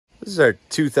This is our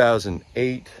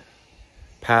 2008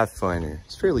 Pathfinder.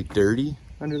 It's fairly dirty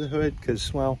under the hood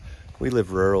because, well, we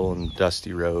live rural and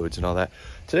dusty roads and all that.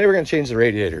 Today we're going to change the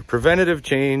radiator. Preventative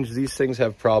change. These things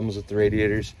have problems with the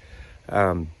radiators.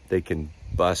 They can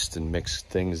bust and mix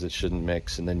things that shouldn't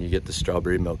mix, and then you get the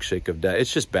strawberry milkshake of death.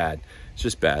 It's just bad. It's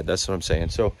just bad. That's what I'm saying.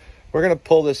 So we're going to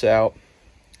pull this out.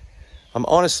 I'm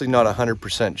honestly not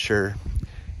 100% sure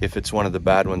if it's one of the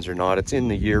bad ones or not. It's in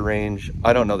the year range.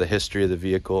 I don't know the history of the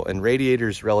vehicle, and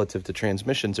radiators relative to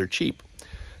transmissions are cheap.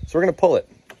 So we're going to pull it.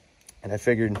 And I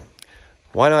figured,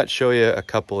 why not show you a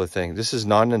couple of things? This is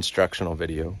not an instructional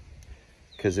video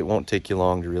because it won't take you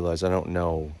long to realize I don't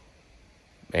know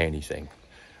anything,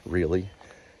 really.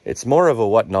 It's more of a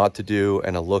what not to do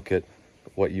and a look at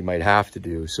what you might have to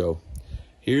do. So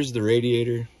here's the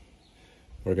radiator.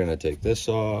 We're going to take this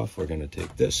off. We're going to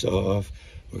take this off.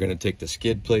 We're going to take the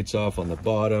skid plates off on the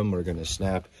bottom. We're going to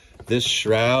snap this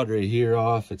shroud right here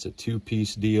off. It's a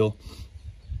two-piece deal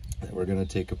that we're going to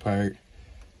take apart.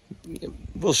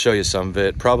 We'll show you some of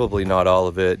it, probably not all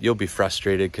of it. You'll be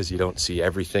frustrated because you don't see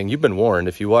everything. You've been warned.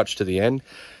 If you watch to the end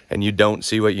and you don't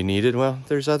see what you needed, well,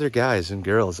 there's other guys and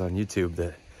girls on YouTube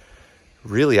that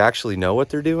really actually know what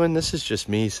they're doing. This is just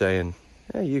me saying,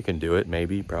 hey, you can do it,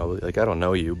 maybe, probably. Like, I don't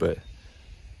know you, but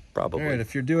probably. All right,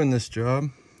 if you're doing this job,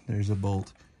 there's a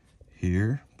bolt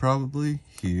here, probably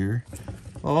here,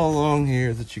 all along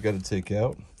here that you got to take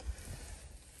out.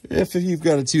 If you've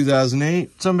got a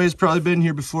 2008, somebody's probably been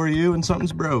here before you and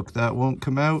something's broke. That won't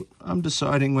come out. I'm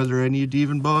deciding whether I need to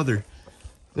even bother.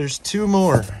 There's two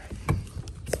more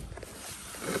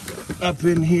up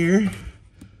in here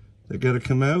that got to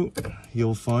come out.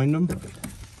 You'll find them.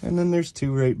 And then there's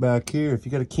two right back here. If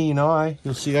you got a keen eye,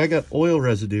 you'll see I got oil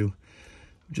residue,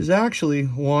 which is actually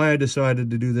why I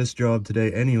decided to do this job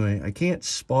today anyway. I can't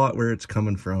spot where it's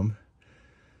coming from.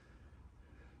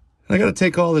 I got to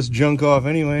take all this junk off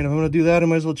anyway, and if I'm going to do that, I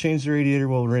might as well change the radiator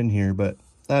while we're in here, but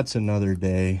that's another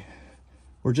day.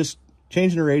 We're just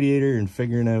changing the radiator and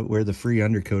figuring out where the free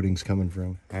undercoating's coming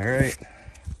from. All right,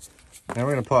 now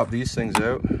we're going to pop these things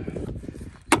out.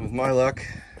 With my luck,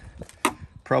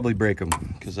 probably break them,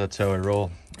 because that's how I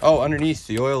roll. Oh, underneath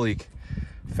the oil leak.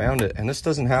 Found it, and this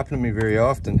doesn't happen to me very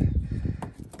often,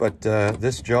 but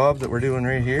this job that we're doing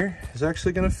right here is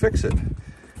actually going to fix it.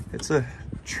 It's a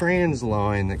trans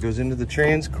line that goes into the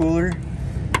trans cooler.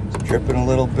 It's dripping a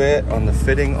little bit on the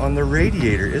fitting on the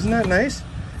radiator. Isn't that nice?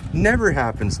 Never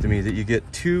happens to me that you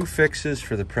get two fixes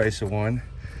for the price of one.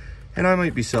 And I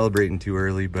might be celebrating too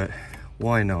early, but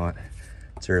why not?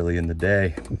 It's early in the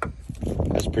day.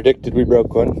 As predicted, we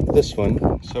broke this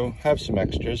one, so have some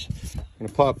extras. I'm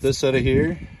gonna pop this out of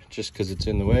here just because it's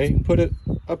in the way. Put it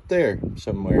up there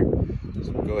somewhere.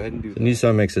 So go ahead and do that. The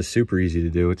Nissan makes this super easy to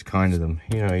do. It's kind of them.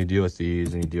 You know, you deal with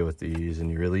these and you deal with these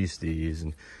and you release these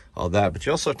and all that. But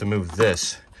you also have to move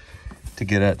this to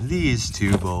get at these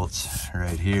two bolts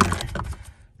right here.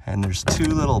 And there's two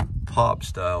little pop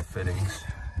style fittings.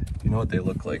 You know what they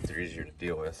look like? They're easier to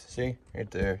deal with. See? Right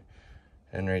there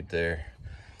and right there.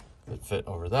 That fit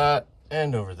over that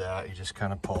and over that. You just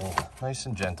kind of pull nice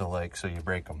and gentle like so you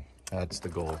break them. That's the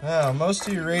goal. Now, most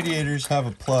of your radiators have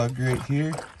a plug right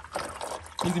here.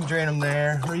 You can drain them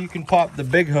there, or you can pop the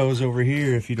big hose over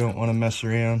here if you don't want to mess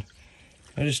around.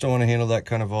 I just don't want to handle that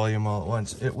kind of volume all at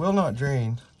once. It will not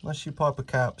drain unless you pop a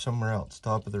cap somewhere else,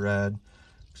 top of the rad,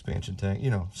 expansion tank,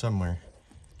 you know, somewhere,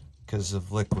 because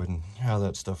of liquid and how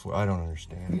that stuff, I don't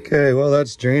understand. Okay, well,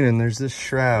 that's draining. There's this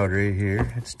shroud right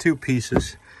here. It's two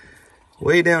pieces.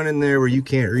 Way down in there where you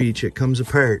can't reach, it comes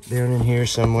apart down in here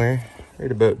somewhere,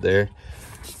 right about there.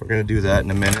 We're going to do that in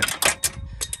a minute.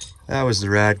 That was the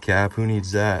rad cap. Who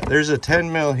needs that? There's a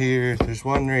 10 mil here. There's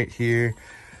one right here.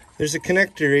 There's a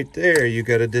connector right there. You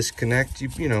got to disconnect.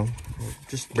 You know,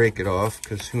 just break it off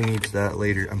because who needs that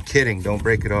later? I'm kidding. Don't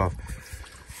break it off.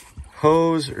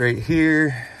 Hose right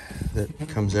here that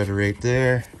comes out of right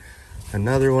there.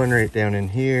 Another one right down in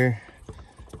here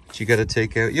that you got to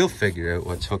take out. You'll figure out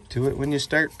what's hooked to it when you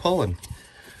start pulling.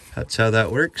 That's how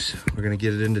that works. We're going to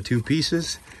get it into two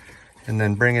pieces and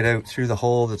then bring it out through the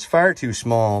hole that's far too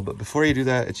small. But before you do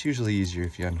that, it's usually easier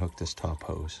if you unhook this top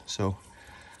hose. So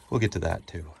we'll get to that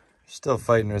too. Still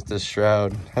fighting with this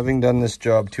shroud. Having done this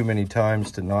job too many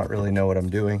times to not really know what I'm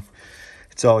doing,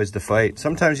 it's always the fight.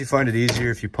 Sometimes you find it easier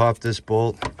if you pop this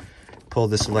bolt, pull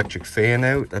this electric fan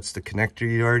out. That's the connector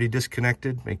you already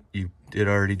disconnected. You did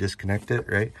already disconnect it,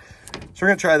 right? So we're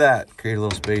gonna try that, create a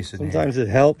little space in here. Sometimes it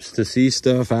helps to see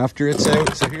stuff after it's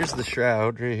out. So here's the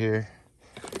shroud right here.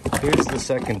 Here's the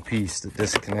second piece that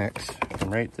disconnects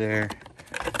from right there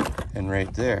and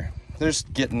right there. There's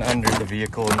getting under the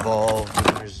vehicle involved.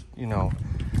 And there's, you know,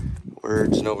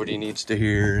 words nobody needs to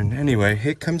hear. And anyway,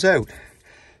 it comes out.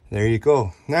 There you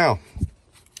go. Now,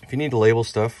 if you need to label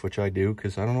stuff, which I do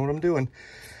because I don't know what I'm doing.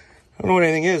 I don't know what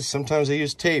anything is. Sometimes I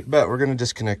use tape, but we're going to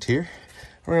disconnect here.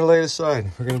 We're going to lay it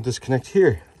aside. We're going to disconnect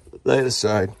here. Lay it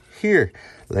aside. Here.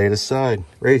 Lay it aside.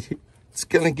 Right here. It's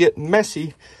going to get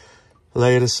messy.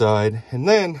 Lay it aside. And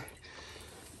then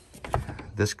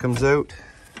this comes out.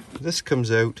 This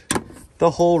comes out.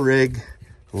 The whole rig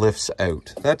lifts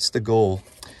out. That's the goal.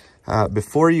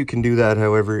 Before you can do that,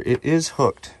 however, it is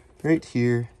hooked right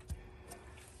here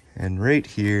and right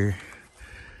here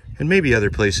and maybe other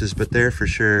places, but there for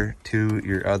sure to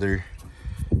your other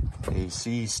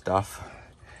AC stuff.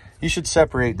 You should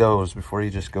separate those before you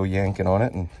just go yanking on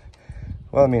it. And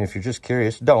well, I mean, if you're just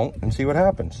curious, don't, and see what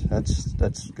happens.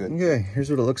 That's good. Okay, here's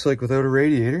what it looks like without a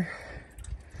radiator.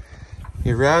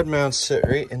 Your rad mounts sit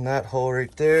right in that hole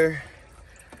right there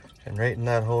and right in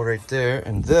that hole right there,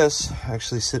 and this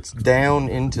actually sits down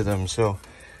into them. So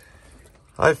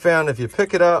I found if you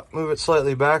pick it up, move it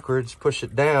slightly backwards, push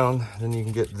it down, then you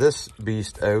can get this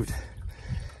beast out.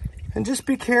 And just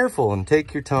be careful and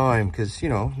take your time, because, you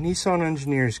know, Nissan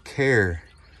engineers care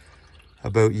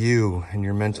about you and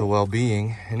your mental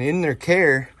well-being. And in their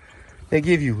care, they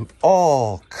give you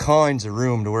all kinds of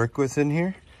room to work with in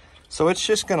here. So it's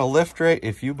just going to lift right.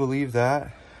 If you believe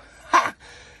that, ha!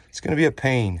 It's going to be a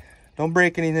pain. Don't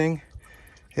break anything.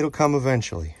 It'll come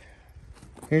eventually.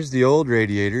 Here's the old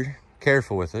radiator.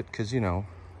 Careful with it, because, you know,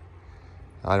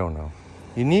 I don't know.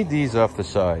 You need these off the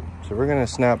side. So we're going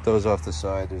to snap those off the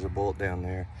side. There's a bolt down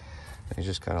there. They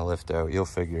just kind of lift out. You'll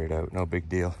figure it out. No big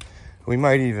deal. We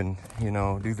might even, you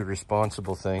know, do the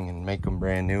responsible thing and make them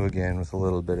brand new again with a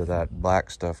little bit of that black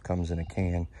stuff comes in a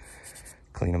can.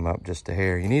 Clean them up just a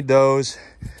hair. You need those.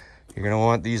 You're going to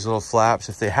want these little flaps.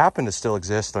 If they happen to still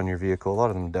exist on your vehicle, a lot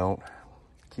of them don't.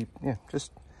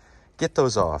 Just get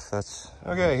those off. That's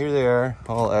okay. Here they are,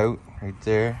 all out right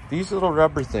there. These little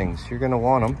rubber things, you're going to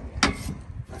want them.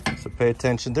 So pay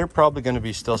attention. They're probably going to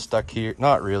be still stuck here.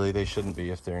 Not really. They shouldn't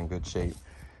be if they're in good shape.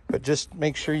 But just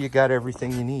make sure you got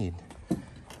everything you need.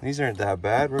 These aren't that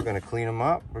bad. We're going to clean them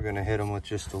up. We're going to hit them with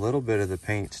just a little bit of the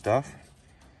paint stuff,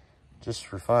 just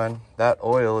for fun. That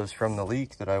oil is from the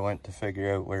leak that I went to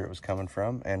figure out where it was coming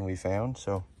from, and we found.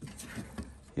 So,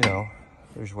 you know,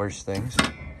 there's worse things.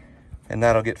 And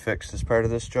that'll get fixed as part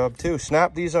of this job too.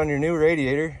 Snap these on your new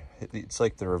radiator. It's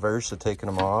like the reverse of taking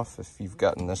them off. If you've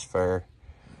gotten this far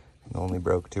and only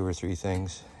broke 2 or 3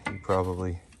 things, you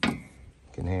probably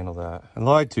can handle that. I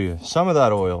lied to you. Some of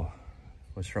that oil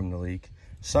was from the leak.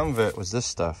 Some of it was this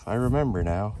stuff. I remember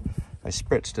now. I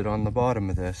spritzed it on the bottom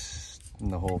of this in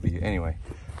the whole view. Anyway,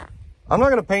 I'm not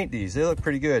going to paint these. They look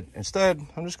pretty good. Instead,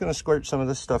 I'm just going to squirt some of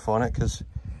this stuff on it, because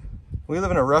we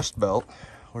live in a rust belt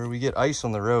where we get ice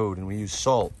on the road and we use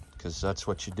salt, because that's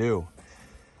what you do,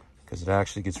 because it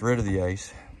actually gets rid of the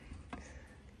ice.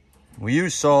 We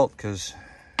use salt because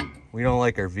we don't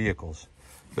like our vehicles,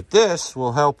 but this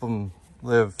will help them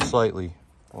live slightly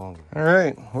longer. All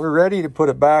right, we're ready to put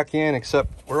it back in,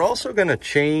 except we're also going to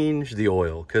change the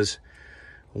oil, because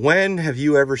when have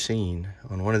you ever seen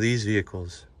on one of these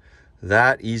vehicles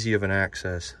that easy of an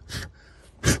access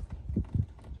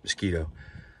mosquito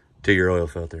to your oil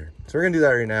filter? So we're gonna do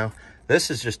that right now. This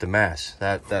is just a mess.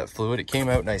 That fluid, it came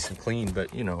out nice and clean,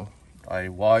 but you know, I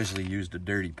wisely used a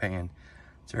dirty pan.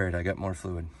 It's all right, I got more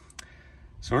fluid.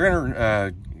 So we're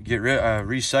gonna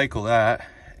recycle that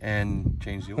and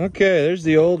change the oil. Okay, there's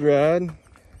the old rad.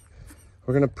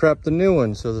 We're gonna prep the new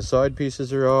one. So the side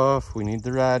pieces are off. We need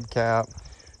the rad cap.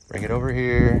 Bring it over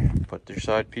here, put their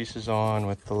side pieces on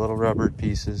with the little rubber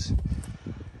pieces.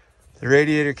 The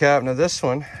radiator cap, now this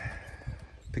one,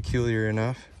 peculiar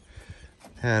enough,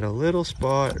 had a little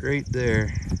spot right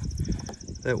there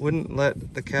that wouldn't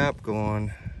let the cap go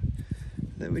on,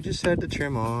 that we just had to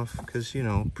trim off, because, you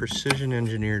know, precision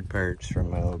engineered parts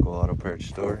from my local auto parts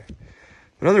store.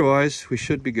 But otherwise, we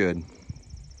should be good.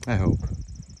 I hope.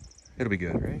 It'll be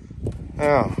good, right?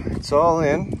 Now, it's all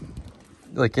in.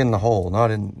 Like in the hole, not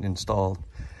installed.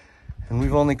 And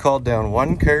we've only called down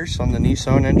one curse on the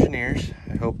Nissan engineers.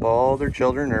 I hope all their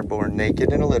children are born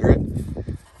naked and illiterate.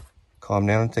 Calm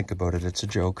down and think about it. It's a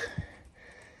joke.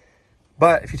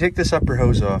 But if you take this upper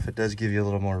hose off, it does give you a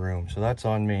little more room. So that's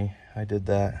on me. I did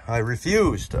that. I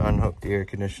refuse to unhook the air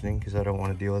conditioning because I don't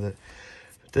want to deal with it.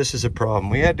 But this is a problem.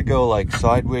 We had to go like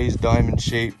sideways, diamond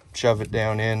shape, shove it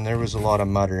down in. There was a lot of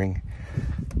muttering.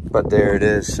 But there it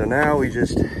is. So now we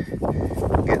just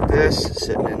get this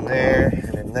sitting in there,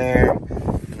 and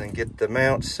then get the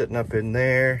mount sitting up in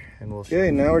there, and we'll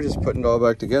okay, now we're just putting it all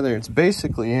back together. It's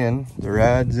basically in. The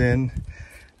rad's in.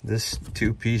 This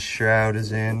 2-piece shroud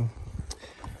is in.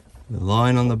 The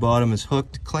line on the bottom is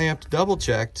hooked, clamped, double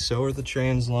checked. So are the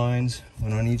trans lines,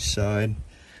 one on each side.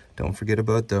 Don't forget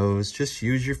about those. Just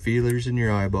use your feelers and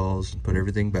your eyeballs and put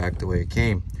everything back the way it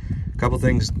came. A couple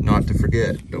things not to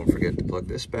forget. Don't forget to plug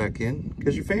this back in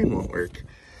because your fan won't work.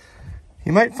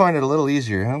 You might find it a little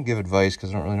easier. I don't give advice because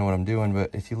I don't really know what I'm doing,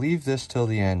 but if you leave this till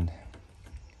the end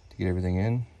to get everything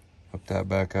in, hook that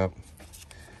back up.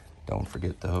 Don't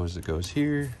forget the hose that goes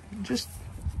here. Just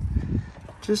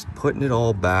putting it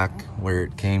all back where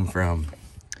it came from.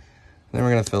 Then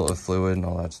we're gonna fill it with fluid and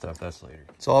all that stuff. That's later.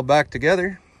 It's all back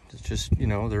together. It's just, you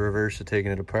know, the reverse of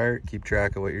taking it apart. Keep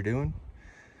track of what you're doing.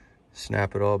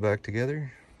 Snap it all back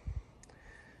together.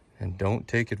 And don't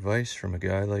take advice from a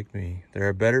guy like me. There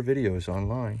are better videos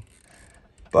online,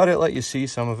 but it let you see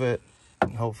some of it.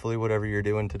 And hopefully whatever you're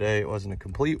doing today, it wasn't a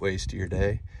complete waste of your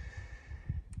day.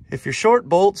 If you're short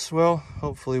bolts, well,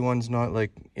 hopefully one's not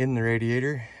like in the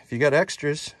radiator. If you got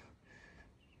extras,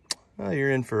 well, you're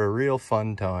in for a real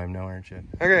fun time now, aren't you?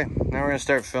 Okay, now we're gonna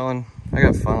start filling. I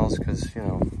got funnels because, you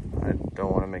know, I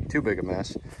don't want to make too big a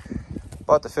mess.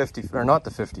 Bought the 50, or not the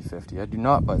 50-50. I do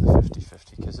not buy the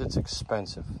 50-50 because it's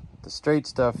expensive. The straight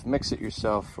stuff, mix it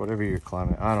yourself, whatever your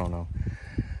climate, I don't know.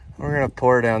 We're gonna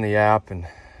pour down the app and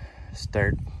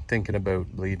start thinking about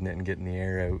bleeding it and getting the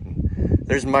air out. And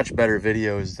there's much better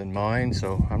videos than mine,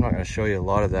 so I'm not gonna show you a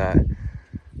lot of that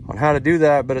on how to do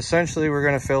that, but essentially we're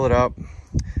gonna fill it up.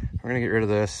 We're gonna get rid of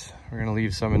this. We're gonna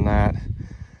leave some in that.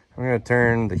 I'm gonna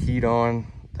turn the heat on,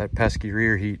 that pesky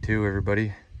rear heat too,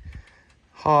 everybody.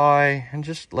 High, and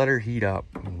just let her heat up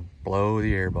and blow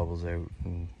the air bubbles out.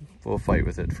 And we'll fight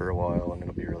with it for a while and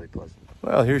it'll be really pleasant.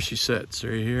 Well, here she sits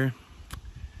right here.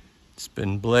 It's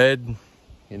been bled.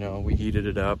 You know, we heated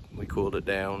it up, we cooled it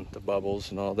down, the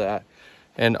bubbles and all that.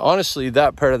 And honestly,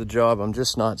 that part of the job I'm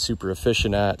just not super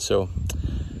efficient at. So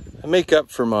I make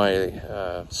up for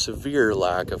my severe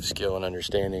lack of skill and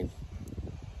understanding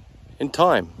in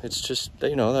time. It's just,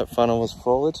 you know, that funnel was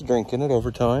full. It's drinking it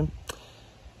over time.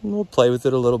 And we'll play with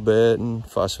it a little bit and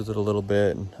fuss with it a little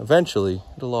bit. And eventually,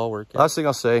 it'll all work out. Last thing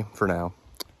I'll say for now.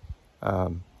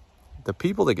 The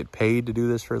people that get paid to do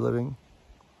this for a living,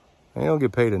 they don't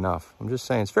get paid enough. I'm just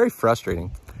saying, it's very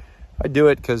frustrating. I do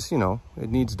it because, you know, it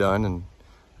needs done. And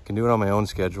I can do it on my own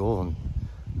schedule. And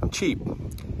I'm cheap.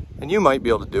 And you might be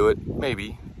able to do it,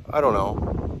 maybe. I don't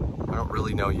know. I don't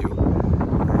really know you,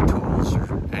 or tools,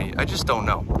 or any, I just don't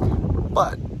know.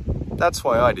 But that's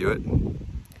why I do it.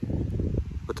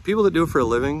 But the people that do it for a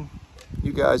living,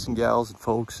 you guys and gals and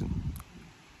folks, and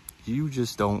you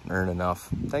just don't earn enough.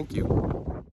 Thank you.